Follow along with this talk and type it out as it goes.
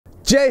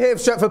Jay here,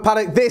 Stretford,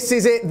 Paddock. This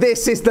is it.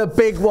 This is the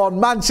big one.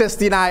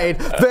 Manchester United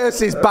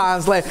versus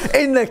Barnsley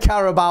in the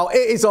Carabao.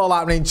 It is all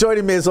happening.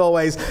 Joining me as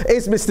always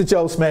is Mr.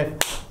 Joe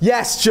Smith.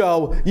 Yes,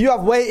 Joe, you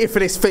have waited for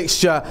this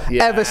fixture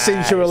ever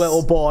since you were a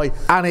little boy,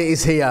 and it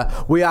is here.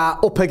 We are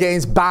up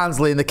against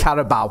Barnsley in the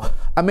Carabao.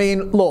 I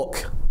mean,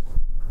 look,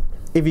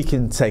 if you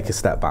can take a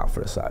step back for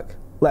a sec.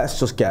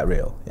 Let's just get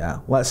real, yeah?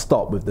 Let's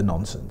stop with the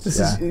nonsense.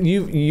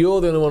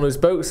 You're the only one who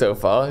spoke so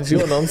far. It's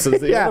your nonsense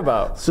that you're on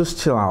about. Just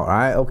chill out,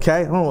 right?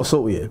 Okay? I don't know what's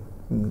up with you.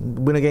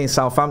 Win against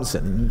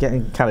Southampton, you're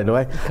getting carried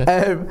away.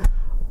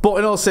 But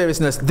in all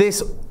seriousness,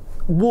 this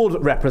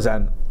would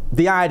represent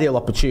the ideal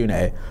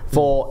opportunity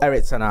for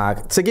Erik ten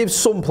Hag to give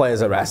some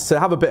players a rest, to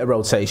have a bit of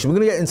rotation. We're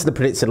going to get into the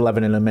predicted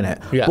 11 in a minute.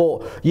 Yeah.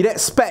 But you'd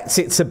expect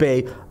it to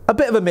be a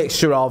bit of a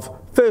mixture of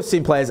first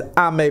team players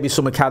and maybe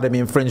some academy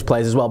and fringe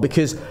players as well,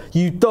 because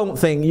you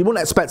wouldn't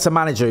expect a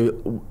manager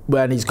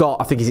when he's got,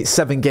 I think it's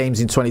 7 games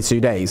in 22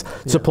 days,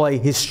 to play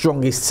his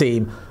strongest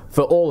team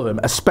for all of them,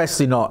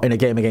 especially not in a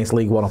game against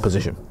League One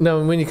opposition. No,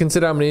 and when you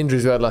consider how many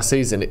injuries we had last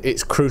season,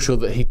 it's crucial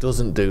that he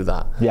doesn't do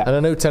that. Yeah. And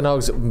I know Ten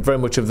Hag's very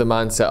much of the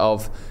mindset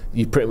of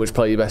you pretty much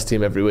play your best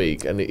team every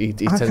week, and he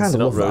tends to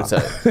not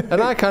rotate.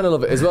 And I kind of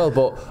love it as well,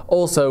 but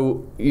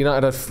also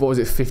United had,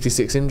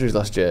 56 injuries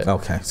last year.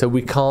 Okay. So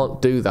we can't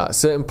do that.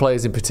 Certain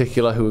players in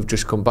particular who have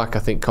just come back, I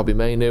think Kobbie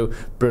Mainoo,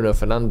 Bruno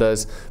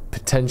Fernandes,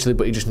 potentially,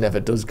 but he just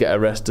never does get a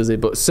rest, does he?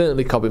 But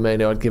certainly Kobbie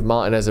Mainoo, I'd give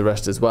Martinez a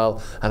rest as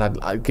well, and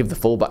I'd give the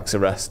fullbacks a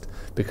rest,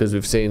 because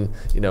we've seen,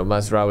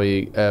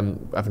 Mazraoui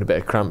having a bit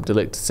of cramp, De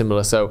Ligt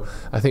similar. So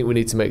I think we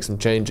need to make some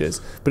changes.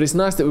 But it's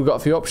nice that we've got a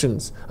few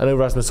options. I know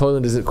Rasmus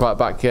Højlund isn't quite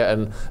back yet,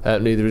 and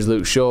neither is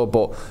Luke Shaw,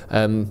 but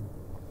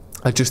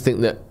I just think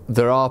that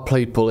there are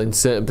people in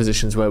certain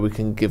positions where we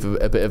can give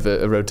a bit of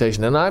a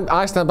rotation. And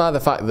I stand by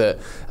the fact that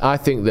I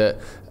think that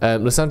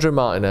Lisandro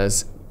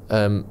Martinez,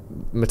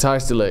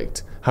 Matthijs de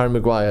Ligt, Harry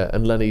Maguire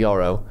and Lenny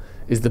Yoro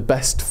is the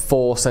best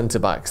 4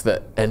 centre-backs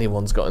that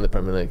anyone's got in the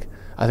Premier League.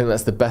 I think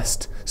that's the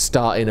best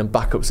starting and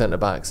backup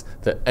centre-backs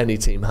that any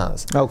team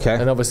has. Okay.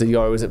 And obviously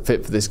Yoro isn't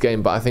fit for this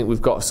game, but I think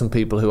we've got some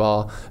people who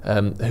are,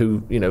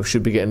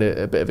 should be getting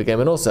a bit of a game.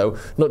 And also,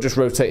 not just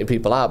rotating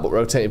people out, but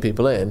rotating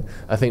people in.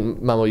 I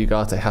think Mamo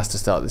Ugarte has to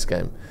start this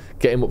game.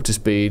 Get him up to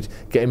speed,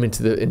 get him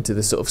into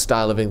the sort of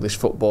style of English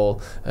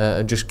football,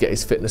 and just get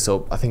his fitness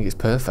up. I think it's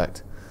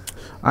perfect.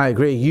 I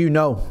agree.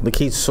 The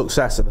key to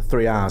success are the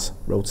 3 R's: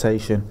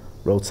 rotation,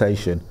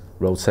 rotation,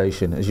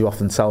 rotation, as you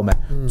often tell me.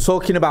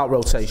 Talking about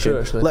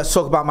rotation, let's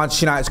talk about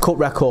Manchester United's cup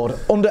record.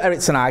 Under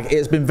Erik ten Hag, it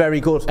has been very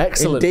good.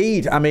 Excellent.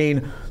 Indeed. I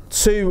mean,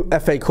 2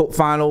 FA Cup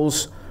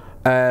finals,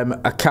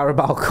 a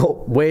Carabao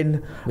Cup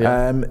win.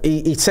 Yeah.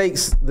 He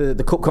takes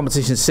the cup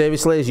competition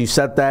seriously, as you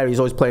said there. He's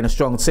always playing a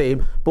strong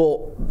team, but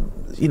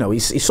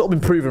he's sort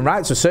of been proven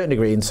right to a certain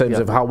degree in terms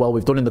of how well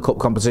we've done in the cup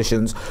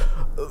competitions.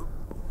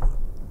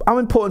 How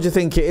important do you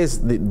think it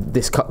is,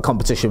 this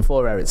competition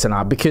for Erik ten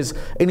Hag? Because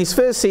in his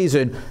first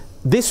season,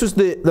 this was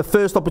the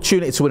first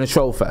opportunity to win a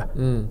trophy,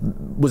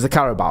 was the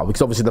Carabao,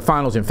 because obviously the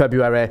finals in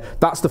February,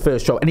 that's the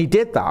first trophy, and he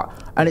did that,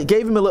 and it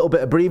gave him a little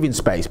bit of breathing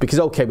space, because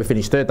okay, we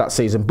finished 3rd that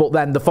season, but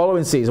then the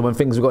following season when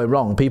things were going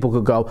wrong, people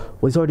could go, well,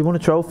 he's already won a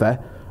trophy.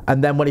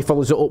 And then when he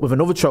follows it up with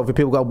another trophy,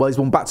 people go, well, he's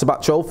won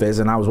back-to-back trophies,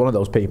 and I was one of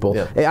those people.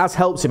 Yeah. It has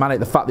helped him,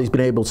 the fact that he's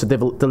been able to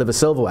deliver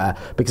silverware,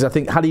 because I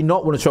think had he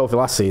not won a trophy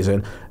last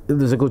season,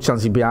 there's a good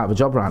chance he'd be out of a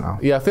job right now.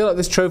 Yeah, I feel like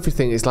this trophy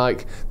thing is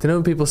like,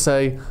 when people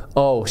say,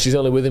 oh, she's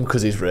only with him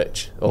because he's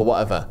rich, or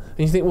whatever. And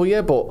you think, well,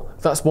 yeah,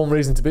 but that's one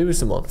reason to be with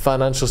someone.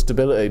 Financial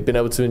stability, being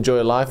able to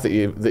enjoy a life that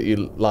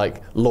you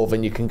like, love,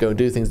 and you can go and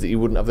do things that you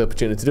wouldn't have the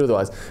opportunity to do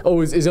otherwise.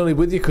 Oh, he's only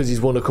with you because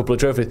he's won a couple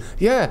of trophies.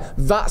 Yeah,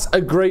 that's a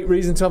great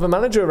reason to have a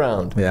manager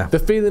around. Yeah. The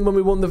feeling when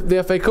we won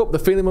the FA Cup, the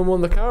feeling when we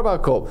won the Carabao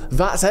Cup,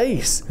 that's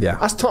ace. Yeah.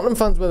 Ask Tottenham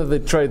fans whether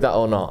they'd trade that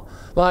or not.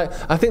 Like,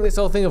 I think this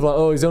whole thing of like,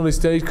 oh, he's only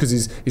stayed because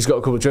he's got a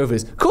couple of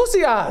trophies. Of course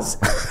he has.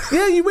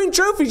 Yeah, you win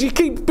trophies, you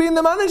keep being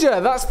the manager.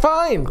 That's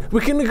fine.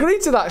 We can agree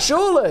to that,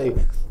 surely.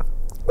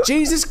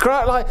 Jesus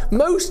Christ, like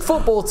most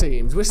football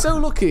teams, we're so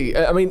lucky.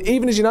 I mean,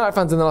 even as United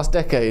fans in the last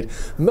decade,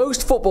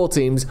 most football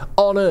teams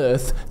on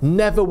earth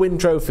never win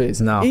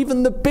trophies. No.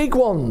 Even the big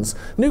ones.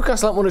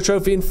 Newcastle haven't won a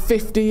trophy in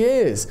 50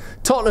 years.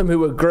 Tottenham, who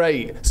were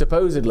great,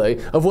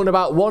 supposedly, have won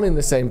about 1 in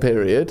the same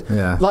period.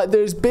 Yeah. Like,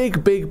 there's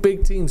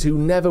big teams who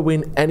never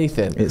win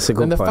anything. It's a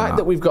good point. And the fact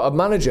that we've got a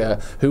manager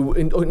who,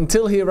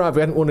 until he arrived, we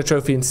hadn't won a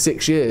trophy in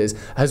 6 years,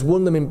 has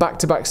won them in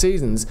back-to-back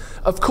seasons.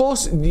 Of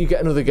course, you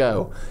get another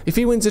go. If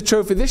he wins a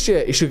trophy this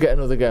year, he should get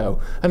another go.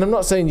 And I'm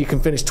not saying you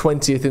can finish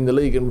 20th in the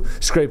league and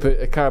scrape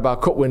a Carabao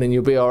Cup win and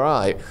you'll be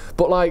alright,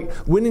 but like,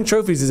 winning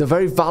trophies is a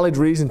very valid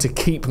reason to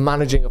keep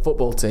managing a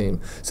football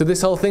team. So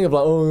this whole thing of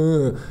like,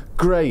 oh,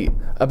 great,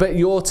 I bet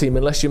your team,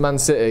 unless you're Man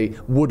City,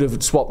 would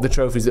have swapped the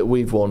trophies that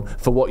we've won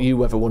for what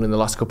you ever won in the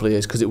last couple of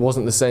years, because it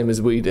wasn't the same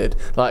as we did.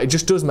 Like, it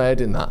just does my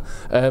head in that.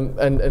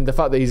 And the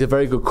fact that he's a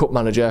very good cup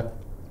manager,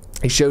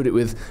 He showed it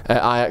with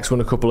Ajax,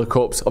 won a couple of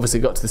cups, obviously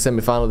got to the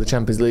semi-final of the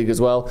Champions League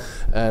as well,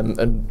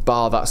 and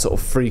bar that sort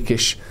of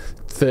freakish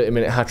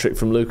 30-minute hat-trick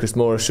from Lucas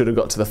Moura should have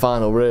got to the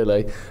final,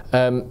 really.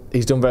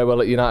 He's done very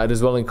well at United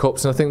as well in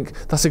Cups, and I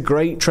think that's a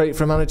great trait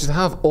for a manager to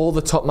have. All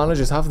the top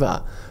managers have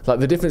that. Like,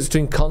 the difference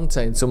between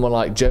Conte and someone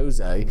like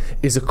Jose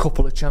is a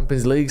couple of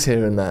Champions Leagues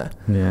here and there.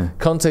 Yeah.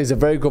 Conte's a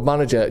very good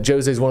manager.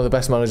 Jose's one of the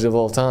best managers of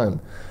all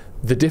time.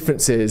 The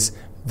difference is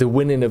the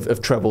winning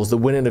of trebles, the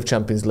winning of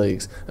Champions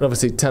Leagues. And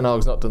obviously Ten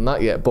Hag's not done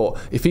that yet, but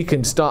if he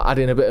can start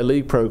adding a bit of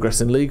league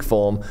progress and league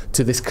form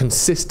to this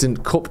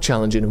consistent cup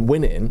challenging and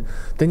winning,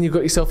 then you've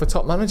got yourself a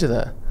top manager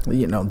there.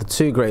 You know, the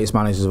two greatest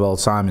managers of all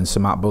time in Sir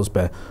Matt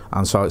Busby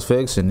and Sir Alex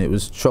Ferguson, it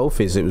was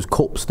trophies, it was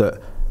cups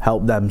that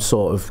helped them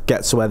sort of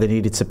get to where they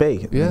needed to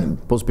be. Yeah.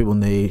 Busby won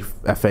the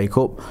FA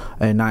Cup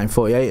in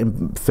 1948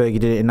 and Fergie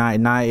did it in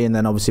 1990, and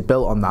then obviously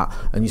built on that,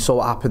 and you saw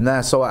what happened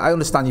there. So I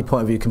understand your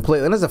point of view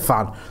completely, and as a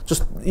fan,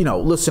 just, you know,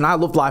 listen, I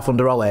loved life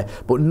under Ole,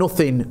 but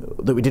nothing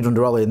that we did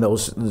under Ole in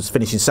those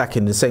finishing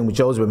second, the same with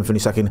Jose when we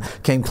finished second,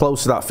 came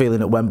close to that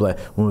feeling at Wembley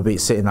when we beat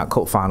City in that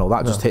cup final.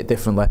 That just hit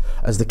differently,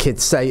 as the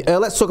kids say.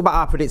 Let's talk about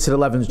our predicted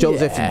 11s.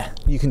 Joseph,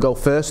 you can go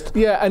first.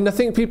 Yeah, and I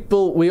think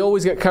we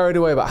always get carried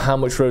away about how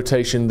much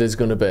rotation there's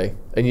going to be.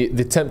 And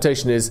the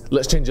temptation is,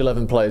 let's change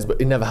 11 players,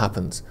 but it never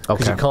happens.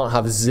 Because you can't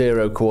have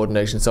zero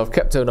coordination. So I've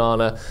kept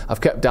Onana,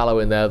 I've kept Dallow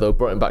in there, though,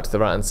 brought him back to the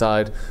right-hand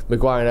side.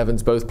 Maguire and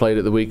Evans both played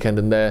at the weekend,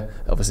 and they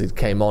obviously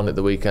came on at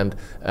the weekend,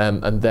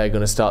 and they're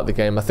going to start the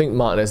game. I think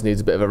Martinez needs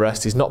a bit of a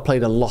rest. He's not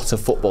played a lot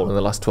of football in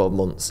the last 12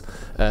 months,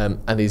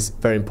 and he's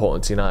very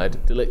important to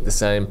United. De Ligt the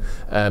same.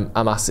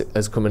 Amas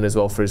has come in as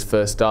well for his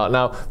first start.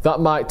 Now,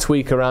 that might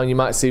tweak around. You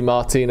might see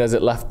Martinez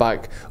at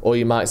left-back, or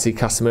you might see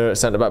Casemiro at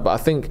centre-back, but I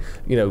think,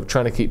 you know,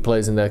 trying to keep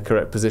players in their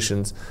correct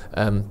positions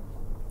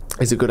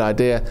is a good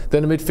idea.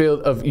 Then a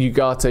midfield of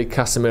Ugarte,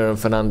 Casemiro and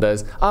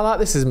Fernandes. I like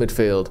this as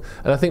midfield,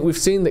 and I think we've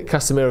seen that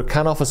Casemiro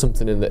can offer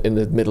something in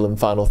the middle and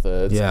final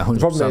thirds. Yeah, 100%, the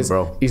problem is,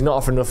 bro, he's not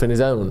offering enough in his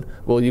own.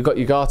 Well, you've got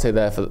Ugarte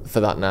there for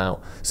that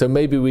now, so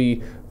maybe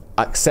we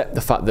accept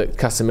the fact that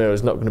Casemiro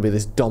is not going to be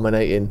this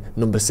dominating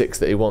number 6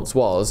 that he once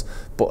was,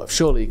 but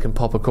surely he can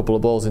pop a couple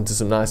of balls into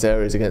some nice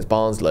areas against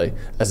Barnsley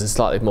as a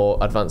slightly more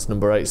advanced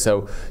number 8.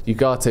 So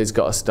Ugarte's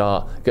got to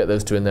start, get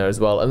those two in there as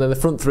well. And then the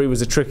front three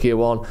was a trickier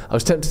one. I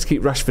was tempted to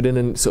keep Rashford in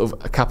and sort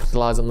of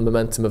capitalise on the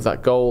momentum of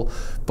that goal,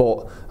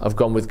 but I've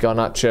gone with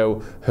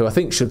Garnacho, who I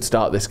think should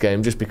start this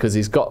game just because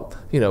he's got,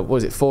 you know, what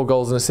is it, 4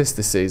 goals and assists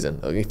this season,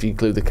 if you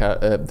include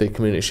the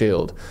Community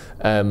Shield.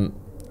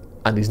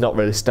 And he's not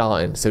really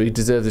starting, so he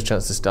deserves a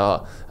chance to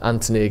start.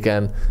 Anthony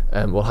again,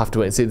 we'll have to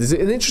wait and see. There's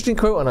an interesting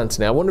quote on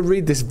Anthony. I want to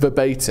read this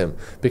verbatim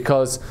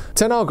because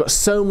Ten Hag got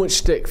so much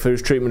stick for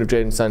his treatment of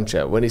Jadon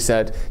Sancho when he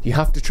said you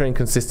have to train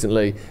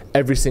consistently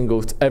every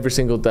single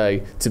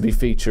day to be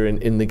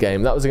featuring in the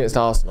game. That was against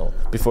Arsenal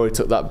before he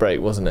took that break,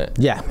 wasn't it?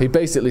 Yeah. He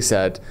basically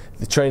said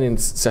the training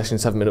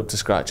sessions haven't been up to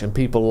scratch and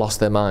people lost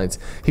their minds.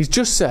 He's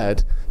just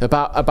said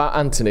about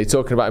Anthony,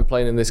 talking about him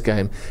playing in this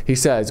game, he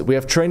says we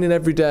have training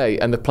every day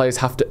and the players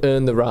have to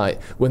earn the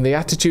right. When the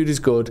attitude is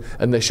good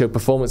and they show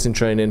performance in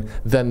training,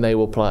 then they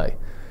will play.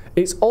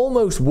 It's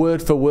almost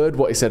word for word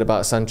what he said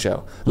about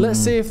Sancho. Let's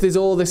see if there's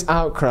all this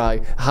outcry,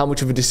 how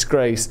much of a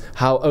disgrace,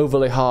 how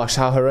overly harsh,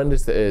 how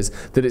horrendous it is,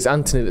 that it's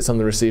Anthony that's on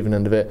the receiving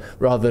end of it,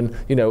 rather than,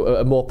 you know,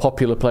 a more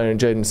popular player in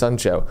Jadon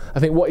Sancho.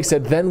 I think what he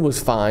said then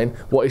was fine,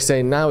 what he's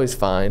saying now is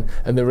fine,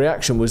 and the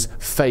reaction was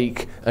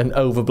fake and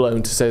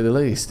overblown, to say the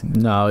least.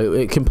 No,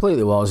 it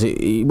completely was.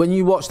 When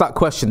you watch that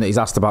question that he's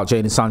asked about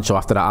Jadon Sancho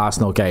after that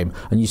Arsenal game,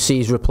 and you see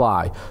his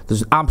reply,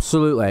 there's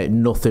absolutely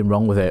nothing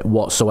wrong with it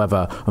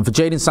whatsoever. And for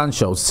Jadon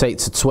Sancho to take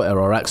to Twitter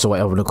or X or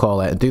whatever you want to call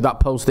it and do that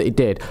post that he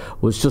did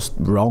was just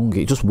wrong.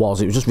 It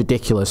was just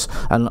ridiculous.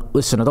 And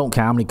listen, I don't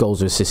care how many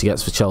goals or assists he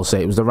gets for Chelsea,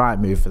 it was the right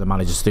move for the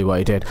manager to do what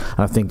he did, and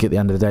I think at the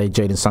end of the day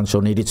Jadon Sancho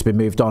needed to be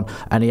moved on,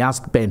 and he has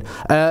been.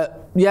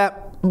 Yeah,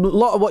 a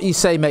lot of what you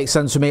say makes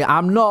sense to me.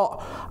 I'm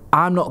not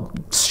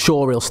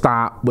sure he'll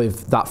start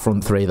with that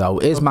front three though.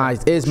 Here's my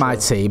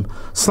team.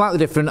 Slightly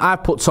different.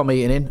 I've put Tom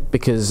Eaton in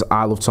because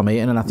I love Tom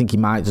Eaton and I think he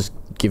might just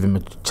give him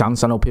a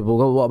chance. I know people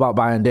go, what about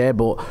Bayern Day?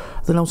 But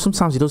I don't know,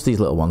 sometimes he does these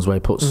little ones where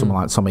he puts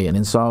someone like Tom Eaton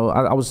in. So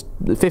I was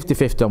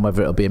 50-50 on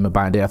whether it'll be him or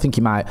Bayern Day. I think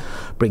he might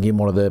bring in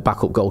one of the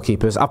backup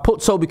goalkeepers. I've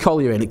put Toby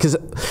Collier in because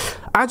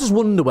I just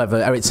wonder whether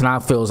Eric Ten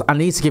Hag feels I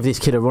need to give this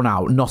kid a run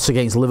out, not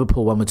against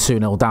Liverpool when we're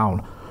 2-0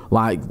 down.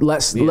 Like,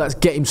 let's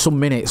get him some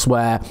minutes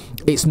where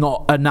it's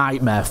not a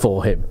nightmare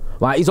for him.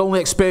 Like, his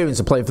only experience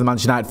of playing for the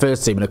Manchester United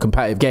first team in a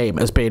competitive game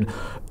has been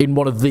in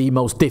one of the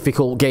most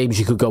difficult games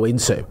you could go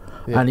into.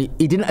 Yeah. And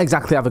he didn't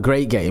exactly have a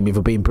great game, if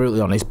we're being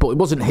brutally honest, but it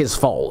wasn't his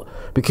fault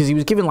because he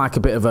was given like a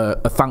bit of a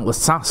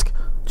thankless task.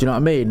 Do you know what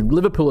I mean?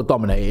 Liverpool are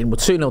dominating, we're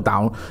 2-0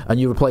 down, and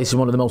you're replacing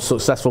one of the most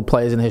successful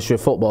players in the history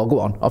of football. Go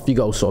on, off you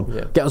go, son.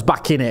 Yeah. Get us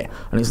back in it.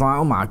 And it's like,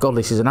 oh my God,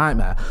 this is a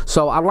nightmare.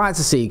 So I'd like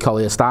to see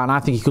Collier start, and I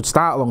think he could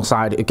start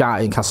alongside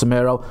Ugarte and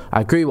Casemiro. I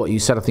agree with what you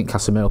said. I think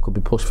Casemiro could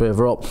be pushed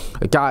further up.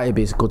 Ugarte, it'd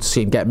be good to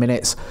see him get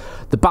minutes.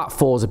 The back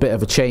four is a bit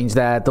of a change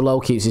there.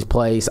 Delô keeps his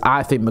place.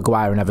 I think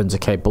Maguire and Evans are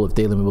capable of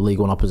dealing with League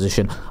One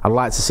opposition. I'd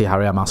like to see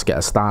Harry Amas get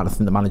a start. I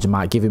think the manager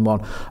might give him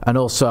one. And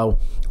also,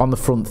 on the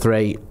front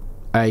three,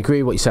 I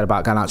agree with what you said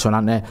about Garnacho and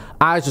Antony.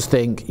 I just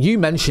think, you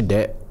mentioned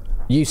it,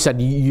 you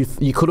said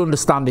you could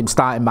understand him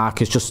starting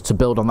Marcus just to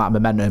build on that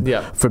momentum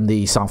from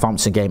the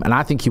Southampton game, and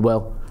I think he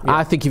will. Yeah.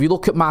 I think if you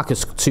look at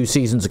Marcus 2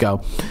 seasons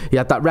ago, he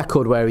had that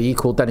record where he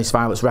equalled Dennis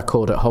Violet's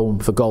record at home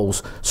for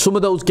goals. Some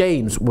of those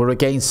games were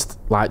against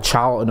like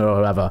Charlton or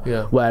whatever,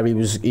 where I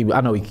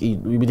know he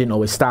didn't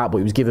always start, but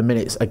he was given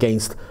minutes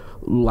against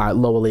like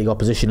lower league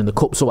opposition in the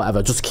cups or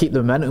whatever, just to keep the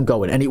momentum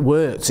going, and it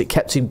worked. It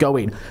kept him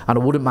going, and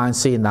I wouldn't mind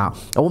seeing that.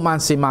 I wouldn't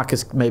mind seeing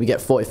Marcus maybe get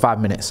 45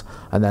 minutes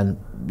and then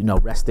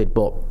rested,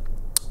 but.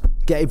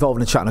 Get involved in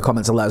the chat in the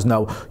comments and let us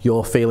know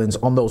your feelings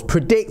on those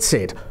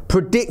predicted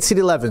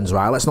 11s,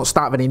 right? Let's not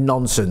start with any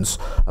nonsense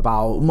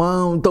about,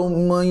 well,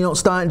 you're not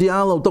starting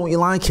Diallo, don't you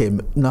like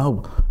him?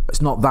 No,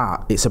 it's not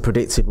that. It's a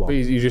predicted one. But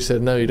you just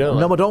said no, you don't.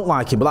 No, I don't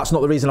like him, but that's not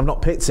the reason I've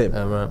not picked him.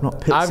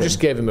 I've just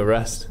gave him a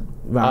rest.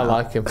 Right. I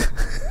like him.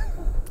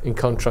 In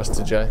contrast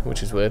to Jay,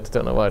 which is weird.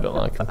 Don't know why I don't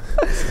like him.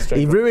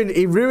 He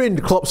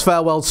ruined Klopp's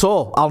farewell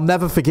tour. I'll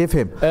never forgive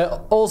him.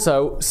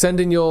 Also, send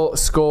in your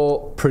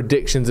score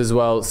predictions as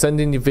well. Send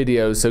in your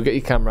videos. So get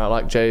your camera out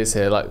like Jay is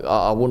here, like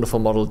our wonderful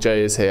model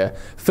Jay is here.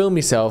 Film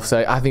yourself.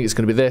 Say, I think it's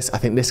going to be this. I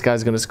think this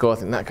guy's going to score. I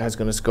think that guy's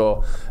going to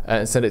score.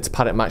 And send it to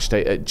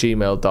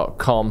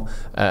paddockmatchday@gmail.com,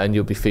 and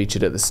you'll be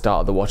featured at the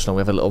start of the watch along.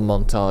 We have a little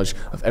montage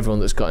of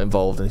everyone that's got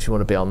involved. And if you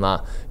want to be on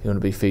that, you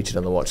want to be featured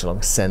on the watch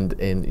along, send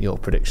in your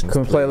predictions.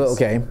 Can we play a little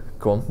game?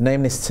 Go on.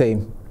 Name this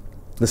team.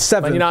 The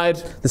 7th. Man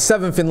United. The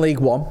 7th in League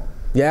One.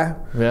 Yeah.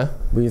 Yeah.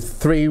 With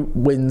 3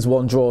 wins,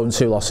 1 draw, and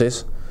 2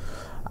 losses.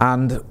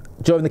 And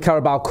during the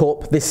Carabao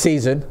Cup this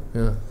season,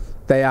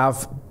 they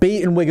have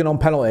beaten Wigan on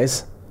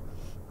penalties,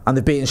 and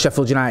they've beaten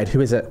Sheffield United.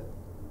 Who is it?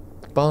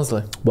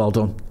 Barnsley. Well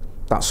done.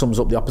 That sums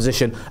up the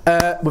opposition.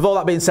 With all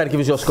that being said, give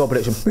us your score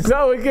prediction. Is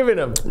that what we're giving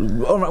them?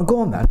 All right, go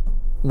on then.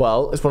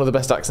 Well, it's one of the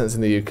best accents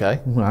in the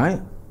UK.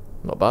 Right.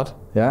 Not bad.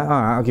 Yeah, all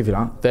right, I'll give you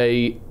that.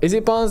 Is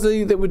it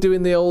Barnsley that were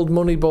doing the old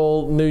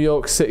Moneyball New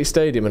York City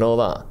Stadium and all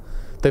that?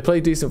 They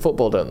play decent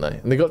football, don't they?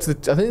 And they got to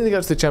I think they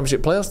got to the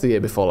Championship playoffs the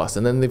year before last,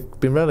 and then they've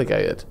been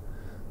relegated.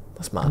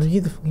 That's mad. Are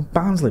you the fucking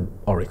Barnsley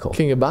Oracle?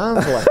 King of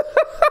Barnsley.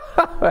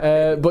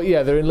 But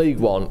yeah, they're in League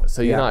One,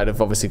 so United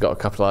have obviously got to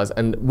capitalise.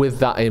 And with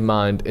that in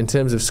mind, in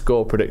terms of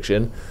score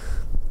prediction,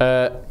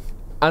 I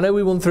know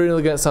we won 3-0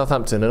 against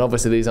Southampton, and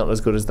obviously these aren't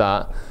as good as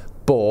that,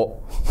 but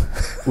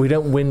we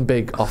don't win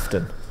big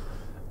often.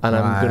 And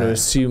I'm going to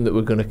assume that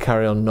we're going to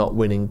carry on not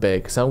winning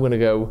big. So I'm going to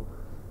go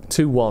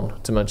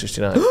 2-1 to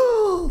Manchester United.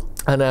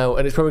 I know,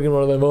 and it's probably going to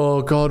be one of them,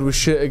 oh God, we're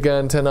shit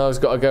again, 10 hours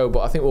got to go, but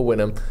I think we'll win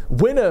them.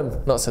 Win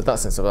them! Not said that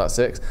since about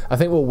 6. I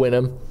think we'll win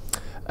them.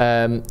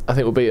 I think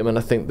we'll beat them, and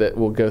I think that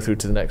we'll go through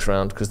to the next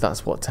round, because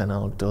that's what 10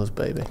 hours does,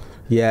 baby.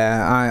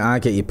 Yeah, I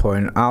get your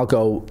point. I'll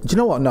go, do you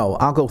know what? No,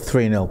 I'll go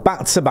 3-0.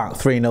 Back-to-back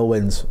 3-0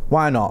 wins.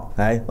 Why not,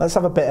 eh? Let's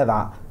have a bit of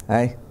that,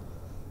 eh?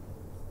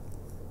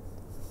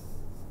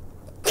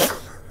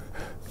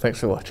 Thanks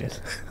for watching.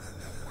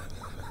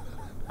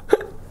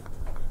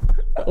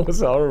 That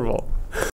was horrible.